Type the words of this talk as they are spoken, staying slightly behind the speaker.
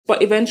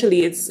but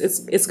eventually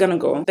it's gonna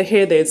go. The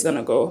hair there is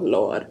gonna go.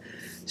 Lord,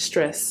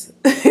 stress.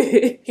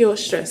 Pure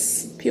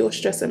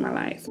stress in my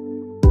life.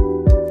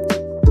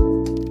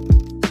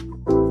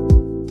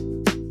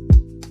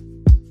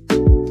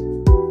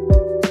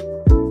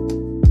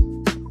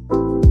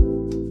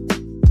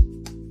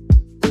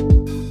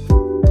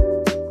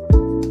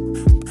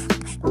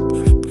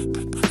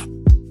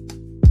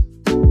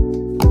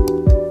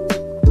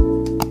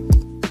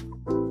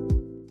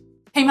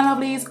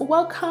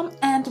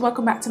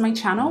 Welcome back to my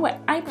channel where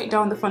I break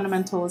down the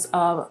fundamentals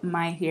of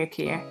my hair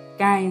care.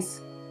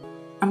 Guys,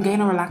 I'm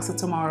getting a relaxer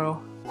tomorrow.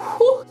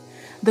 Whew,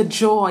 the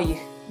joy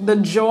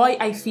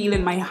I feel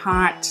in my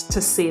heart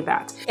to say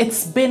that.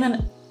 It's been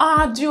an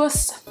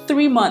arduous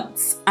 3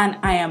 months and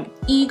I am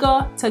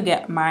eager to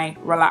get my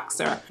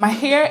relaxer. My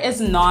hair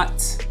is not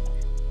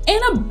in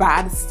a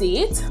bad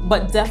state,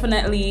 but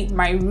definitely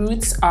my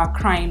roots are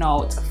crying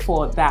out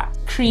for that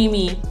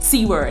creamy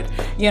C word.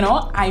 You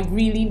know, I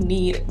really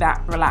need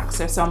that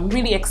relaxer, so I'm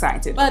really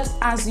excited. But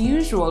as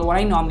usual, what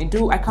I normally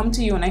do, I come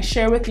to you and I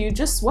share with you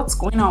just what's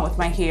going on with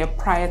my hair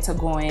prior to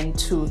going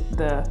to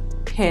the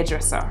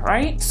hairdresser,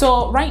 right?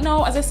 So right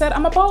now, as I said,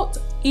 I'm about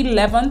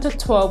 11 to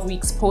 12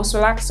 weeks post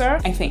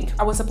relaxer, I think.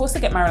 I was supposed to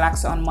get my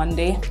relaxer on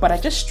Monday, but I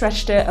just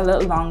stretched it a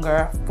little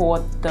longer for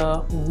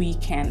the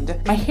weekend.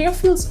 My hair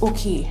feels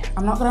okay.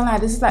 I'm not gonna lie,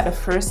 this is like the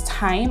first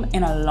time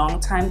in a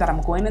long time that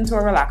I'm going into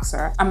a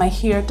relaxer and my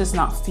hair does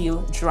not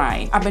feel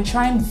dry. I've been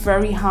trying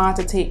very hard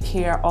to take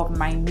care of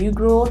my new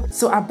growth,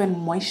 so I've been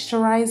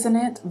moisturizing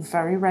it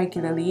very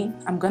regularly.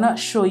 I'm gonna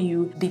show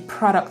you the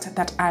product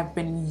that I've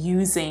been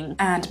using,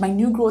 and my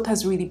new growth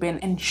has really been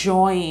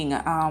enjoying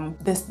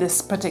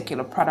this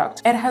particular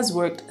product. It has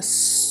worked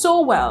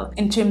so well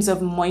in terms of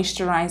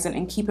moisturizing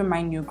and keeping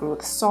my new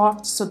growth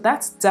soft, so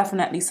that's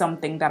definitely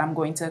something that I'm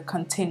going to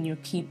continue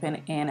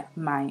keeping in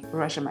my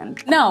regimen.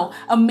 Now,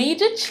 a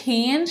major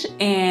change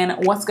in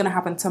what's gonna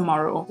happen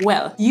tomorrow.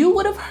 Well, you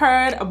would have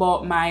heard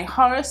about my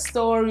horror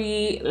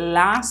story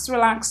last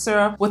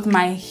relaxer with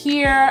my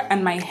hair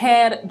and my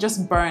head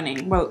just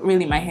burning. Well,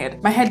 really my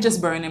head just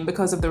burning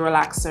because of the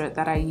relaxer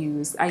that I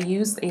used. I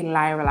used a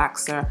lye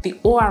relaxer, the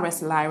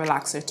ORS lye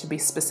relaxer to be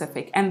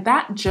specific, and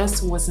that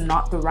just was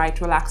not the right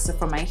relaxer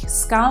for my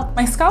scalp.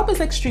 My scalp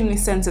is extremely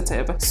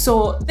sensitive,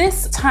 so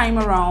this time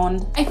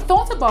around I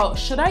thought about,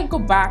 should I go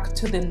back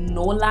to the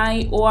no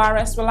lye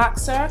ORS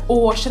relaxer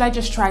or should I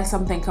just try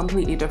something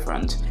completely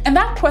different? And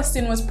that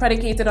question was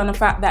predicated on the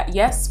fact that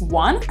yes,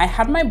 one, I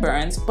had my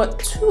burns, but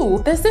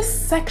two, there's this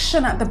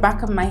section at the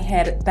back of my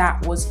head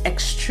that was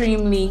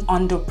extremely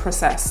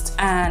under-processed,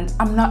 and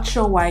I'm not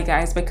sure why,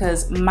 guys,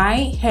 because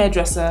my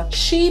hairdresser,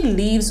 she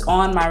leaves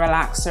on my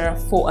relaxer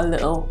for a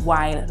little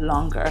while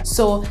longer.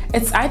 So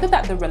it's either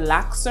that the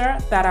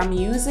relaxer that I'm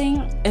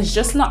using is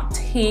just not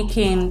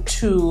taking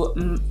to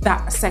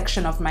that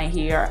section of my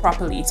hair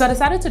properly. So I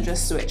decided to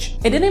just switch.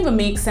 It didn't even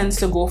make sense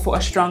to go for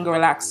a stronger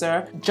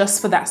relaxer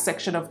just for that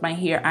section of my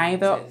hair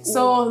either.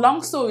 So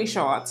long story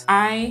short,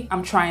 I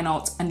am trying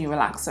out a new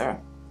relaxer.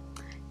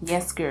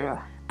 Yes,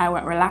 girl. I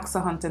went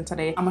relaxer hunting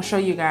today. I'm gonna show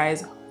you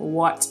guys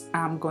what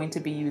I'm going to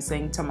be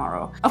using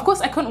tomorrow. Of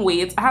course, I couldn't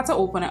wait. I had to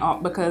open it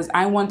up because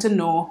I want to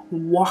know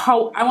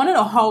how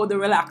the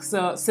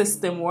relaxer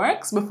system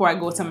works before I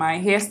go to my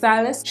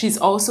hairstylist. She's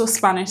also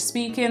Spanish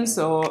speaking,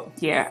 so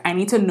yeah, I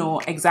need to know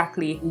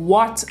exactly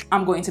what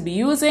I'm going to be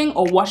using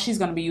or what she's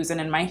going to be using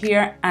in my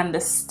hair and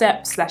the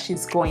steps that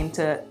she's going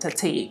to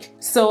take.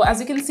 So as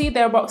you can see,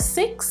 there are about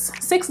six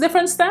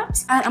different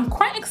steps, and I'm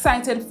quite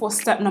excited for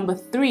step number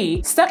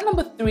 3. Step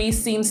number 3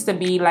 seems to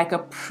be like a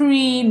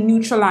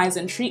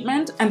pre-neutralizing treatment,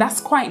 and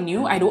that's quite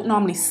new. I don't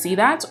normally see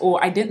that,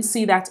 or I didn't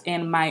see that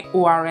in my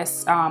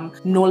ORS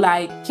no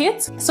lye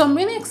kit. So I'm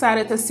really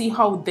excited to see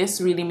how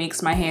this really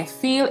makes my hair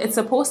feel. It's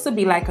supposed to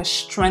be like a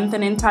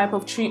strengthening type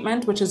of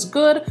treatment, which is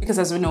good because,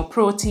 as we know,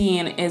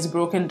 protein is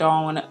broken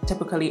down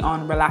typically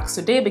on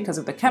relaxer day because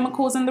of the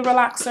chemicals in the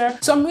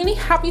relaxer. So I'm really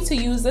happy to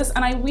use this,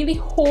 and I really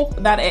hope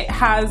that it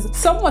has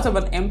somewhat of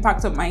an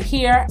impact on my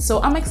hair.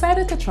 So I'm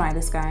excited to try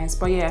this, guys.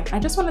 But yeah, I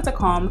just wanted to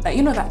come, let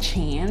you know that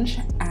change,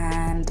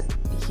 and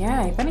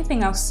yeah, if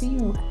anything, I'll see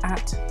you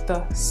at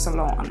the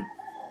salon.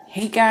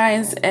 Hey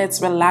guys,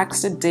 it's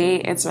relaxer day,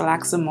 it's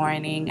relaxer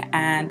morning,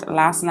 and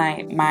last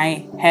night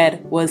my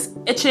head was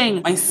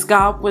itching. My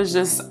scalp was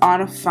just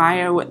on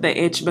fire with the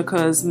itch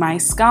because my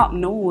scalp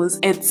knows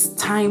it's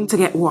time to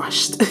get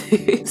washed.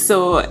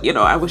 So, you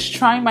know, I was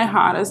trying my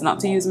hardest not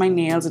to use my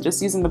nails, or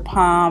just using the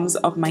palms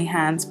of my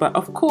hands, but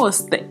of course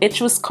the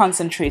itch was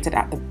concentrated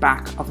at the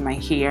back of my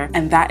hair,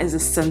 and that is a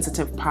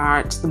sensitive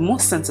part, the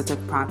most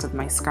sensitive part of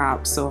my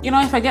scalp. So, you know,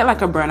 if I get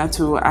like a burn or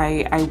two,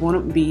 I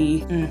wouldn't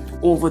be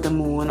over the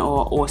moon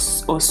or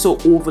so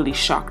overly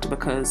shocked,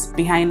 because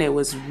behind it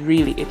was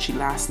really itchy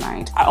last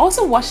night. I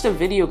also watched a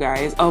video,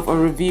 guys, of a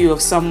review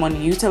of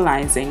someone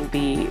utilizing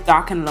the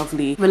Dark and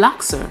Lovely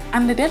relaxer,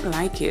 and they didn't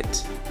like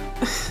it.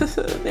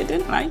 They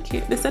didn't like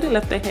it. They said it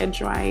left their hair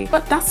dry,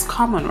 but that's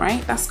common,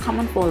 right? That's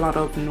common for a lot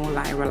of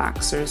no-lie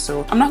relaxers.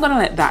 So I'm not gonna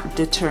let that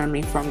deter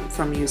me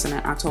from using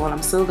it at all.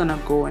 I'm still gonna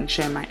go and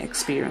share my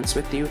experience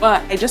with you,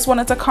 but I just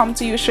wanted to come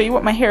to you, show you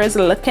what my hair is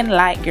looking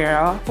like,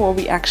 girl, before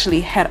we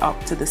actually head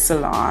up to the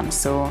salon.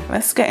 So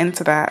let's get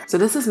into that. So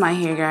this is my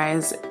hair,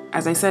 guys.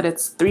 As I said,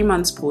 it's 3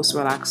 months post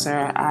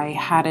relaxer. I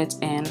had it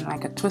in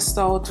like a twist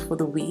out for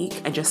the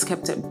week. I just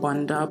kept it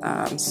bunned up.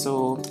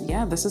 So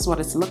yeah, this is what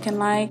it's looking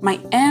like.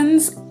 My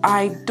ends,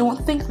 I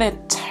don't think they're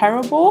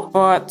terrible,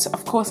 but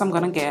of course I'm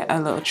gonna get a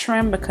little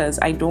trim because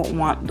I don't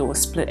want those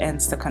split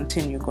ends to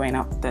continue going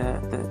up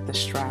the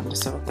strand.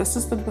 So this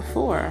is the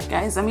before.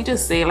 Guys, let me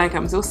just say, like,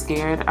 I'm so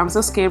scared. I'm so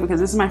scared because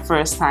this is my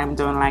first time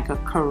doing like a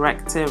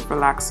corrective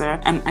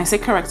relaxer. And I say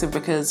corrective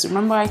because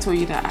remember I told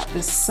you that at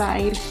the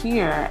side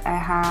here, I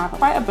have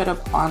quite a bit of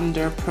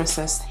under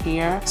processed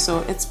hair, so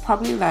it's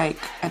probably like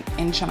 1.5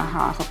 inches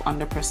of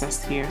under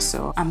processed hair.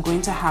 So I'm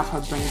going to have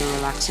her bring the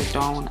relaxer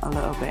down a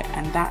little bit,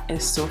 and that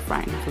is so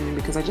frightening for me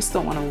because I just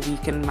don't want to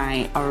weaken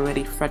my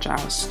already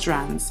fragile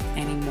strands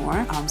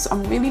anymore. So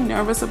I'm really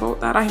nervous about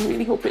that. I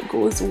really hope it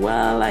goes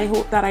well. I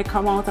hope that I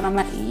come out and I'm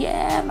like,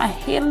 yeah, my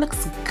hair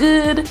looks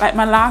good, like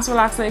my last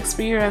relaxer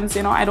experience.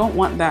 You know, I don't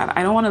want that.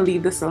 I don't want to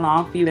leave the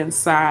salon feeling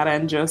sad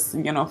and just,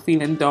 you know,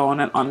 feeling down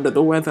and under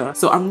the weather.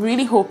 So I'm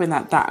really hoping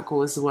that that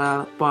goes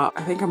well, but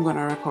I think I'm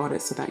gonna record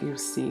it so that you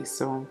see.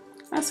 So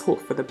let's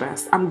hope for the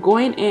best. I'm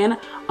going in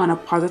on a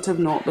positive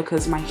note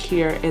because my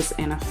hair is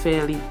in a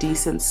fairly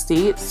decent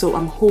state. So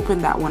I'm hoping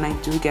that when I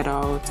do get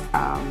out,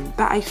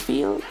 that I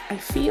feel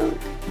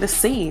the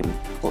same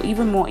or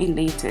even more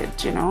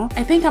elated, you know?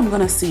 I think I'm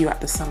gonna see you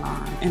at the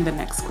salon in the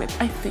next clip,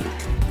 I think.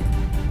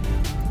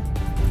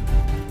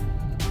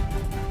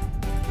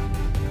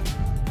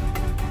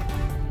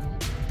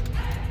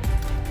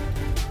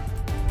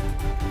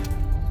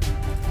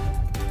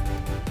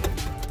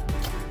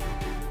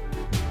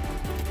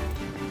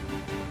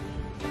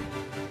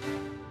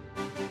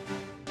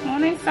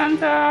 Morning,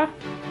 Santa.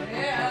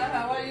 Yeah,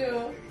 how are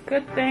you?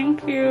 Good,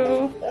 thank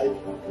you.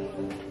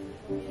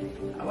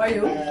 How are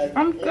you?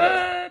 I'm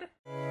good.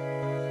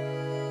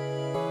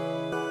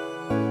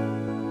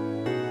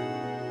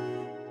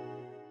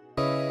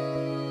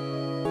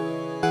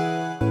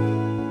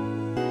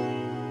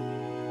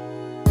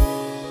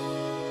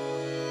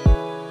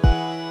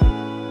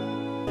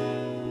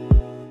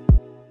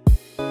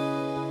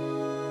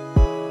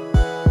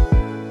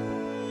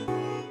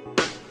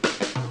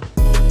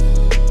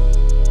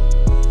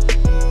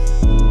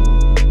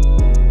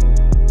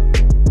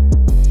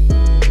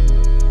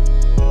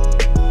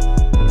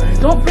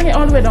 Don't bring it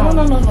all the way down.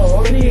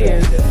 No.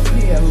 Please.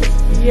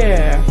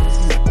 Yeah.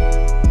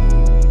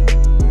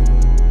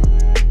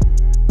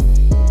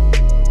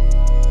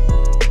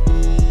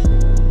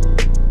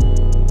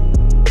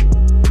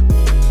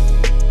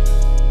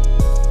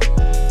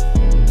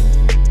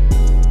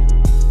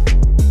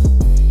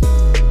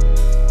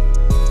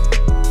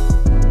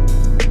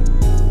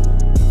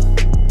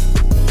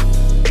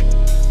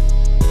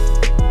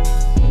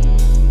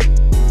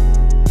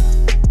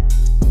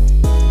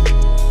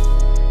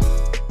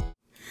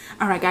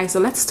 Alright guys, so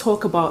let's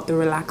talk about the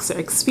relaxer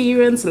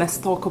experience. Let's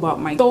talk about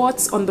my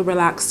thoughts on the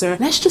relaxer.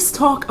 Let's just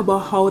talk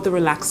about how the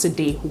relaxer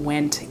day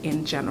went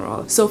in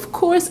general. So of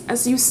course,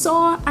 as you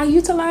saw, I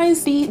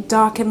utilized the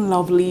Dark and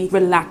Lovely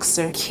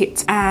relaxer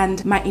kit,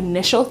 and my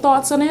initial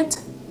thoughts on it,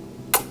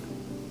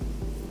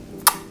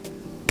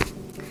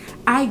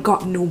 I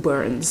got no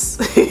burns.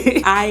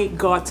 I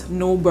got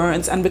no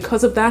burns, and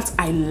because of that,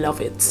 I love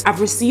it. I've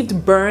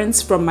received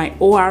burns from my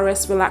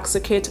ORS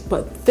relaxer kit,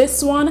 but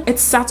this one, it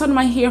sat on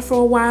my hair for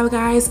a while,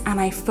 guys, and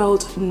I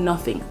felt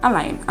nothing. A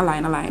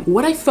line.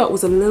 What I felt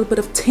was a little bit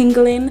of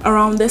tingling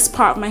around this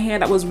part of my hair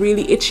that was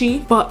really itchy,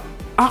 but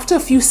after a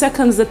few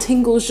seconds, the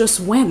tingles just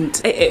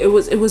went. It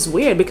was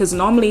weird because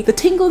normally the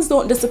tingles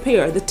don't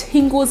disappear. The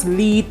tingles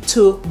lead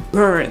to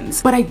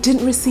burns, but I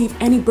didn't receive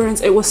any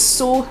burns. It was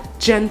so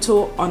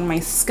gentle on my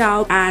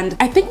scalp, and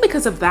I think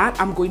because of that,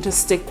 I'm going to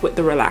stick with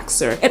the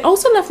relaxer. It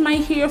also left my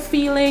hair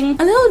feeling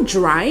a little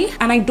dry,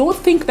 and I don't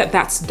think that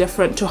that's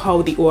different to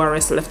how the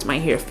ORS left my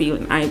hair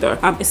feeling either.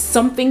 It's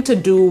something to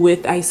do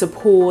with, I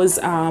suppose,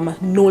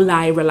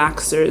 no-lie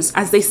relaxers.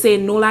 As they say,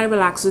 no-lie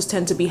relaxers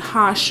tend to be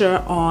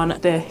harsher on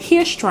the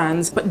hair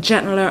strands but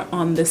gentler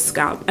on the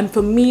scalp, and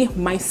for me,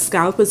 my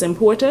scalp is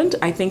important.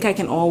 I think I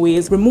can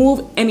always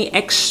remove any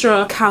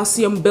extra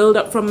calcium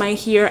buildup from my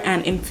hair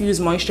and infuse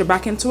moisture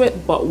back into it,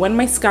 but when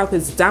my scalp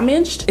is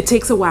damaged, it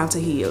takes a while to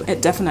heal.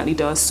 It definitely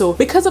does. So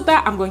because of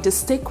that, I'm going to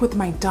stick with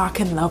my Dark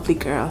and Lovely,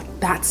 girl.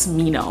 That's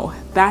me now.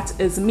 That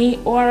is me.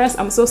 ORS,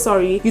 I'm so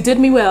sorry. You did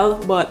me well,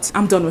 but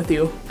I'm done with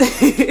you.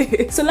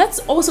 So let's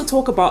also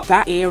talk about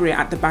that area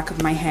at the back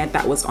of my head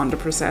that was under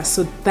processed.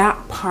 So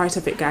that part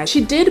of it, guys,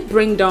 she did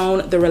bring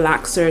down the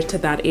relaxer to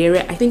that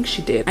area. I think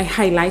she did. I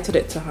highlighted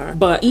it to her.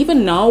 But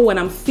even now, when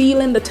I'm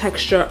feeling the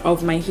texture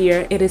of my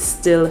hair, it is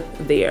still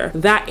there.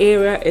 That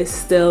area is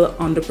still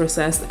under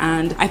processed,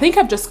 and I think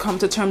I've just come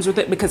to terms with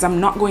it because I'm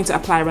not going to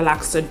apply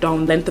relaxer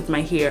down length of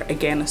my hair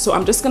again. So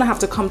I'm just gonna have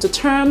to come to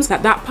terms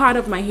that that part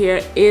of my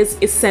hair is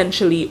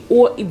essentially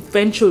or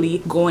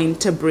eventually going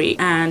to break.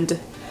 And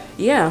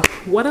yeah,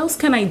 what else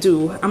can I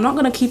do? I'm not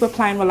gonna keep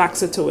applying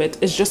relaxer to it.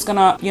 It's just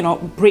gonna, you know,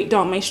 break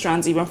down my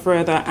strands even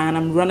further, and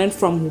I'm running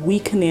from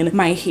weakening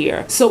my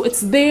hair. So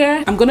it's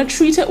there. I'm gonna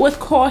treat it with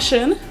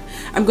caution.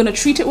 I'm gonna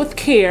treat it with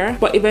care,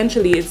 but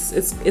eventually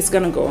it's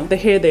gonna go. The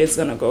hair there is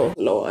gonna go.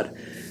 Lord,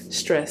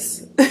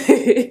 stress.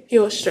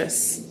 pure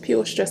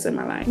stress in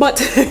my life. But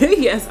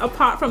yes,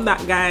 apart from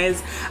that,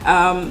 guys,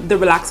 the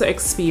relaxer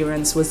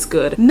experience was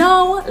good.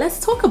 Now let's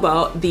talk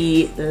about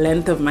the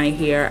length of my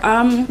hair.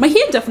 My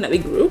hair definitely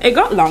grew. It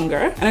got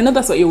longer, and I know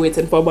that's what you're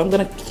waiting for, but I'm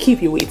gonna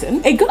keep you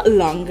waiting. It got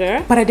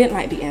longer, but I didn't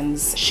like the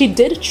ends. She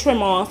did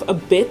trim off a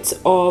bit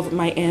of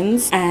my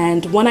ends,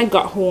 and when I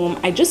got home,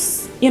 I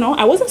just, you know,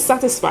 I wasn't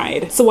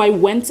satisfied. So I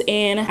went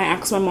in, I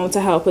asked my mom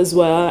to help as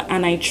well,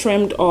 and I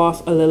trimmed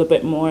off a little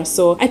bit more.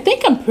 So I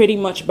think I'm pretty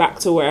much back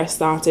to where I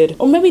started,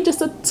 or maybe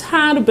just a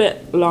tad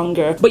bit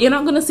longer, but you're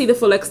not gonna see the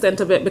full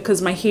extent of it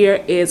because my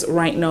hair is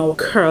right now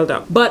curled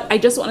up. But I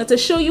just wanted to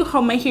show you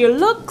how my hair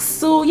looks.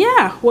 So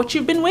yeah, what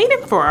you've been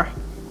waiting for.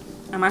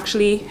 I'm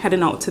actually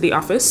heading out to the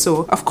office,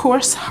 so of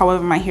course,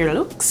 however my hair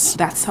looks,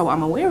 that's how I'm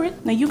gonna wear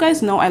it. Now you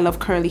guys know I love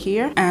curly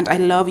hair, and I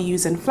love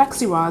using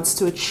flexi rods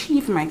to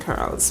achieve my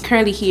curls.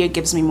 Curly hair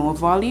gives me more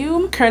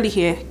volume, curly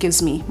hair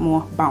gives me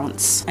more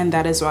bounce, and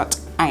that is what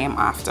I am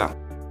after.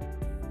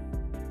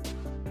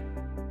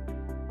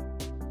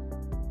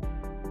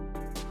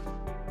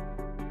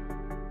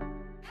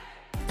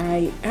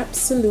 I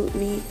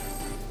absolutely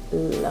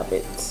love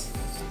it.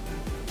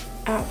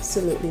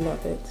 Absolutely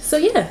love it. So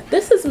yeah,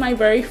 this is my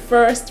very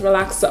first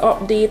relaxer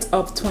update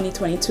of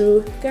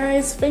 2022.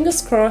 Guys,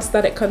 fingers crossed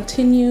that it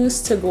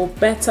continues to go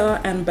better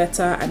and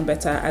better and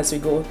better as we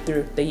go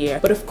through the year.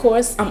 But of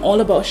course, I'm all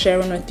about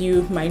sharing with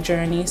you my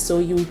journey, so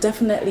you'll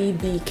definitely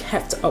be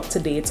kept up to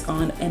date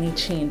on any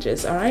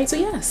changes. All right, so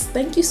yes,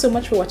 thank you so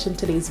much for watching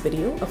today's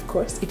video. Of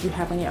course, if you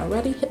haven't yet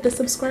already, hit the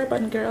subscribe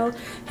button, girl,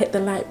 hit the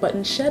like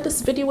button, share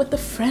this video with a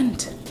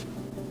friend.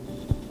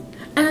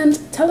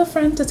 And tell a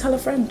friend to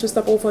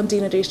stop over on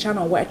DenaJ's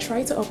channel, where I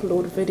try to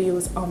upload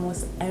videos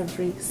almost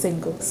every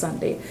single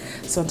Sunday.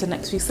 So until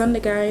next week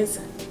Sunday, guys,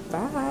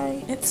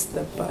 bye. It's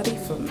the body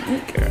for me,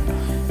 girl.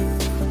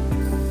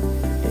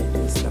 It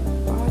is the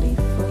body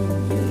for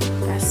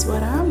me. That's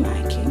what I'm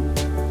liking.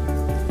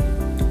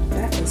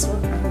 That is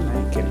what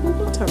I'm liking. Who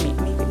will tell me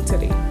anything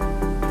today?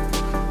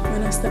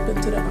 When I step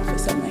into the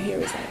office and my hair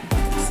is like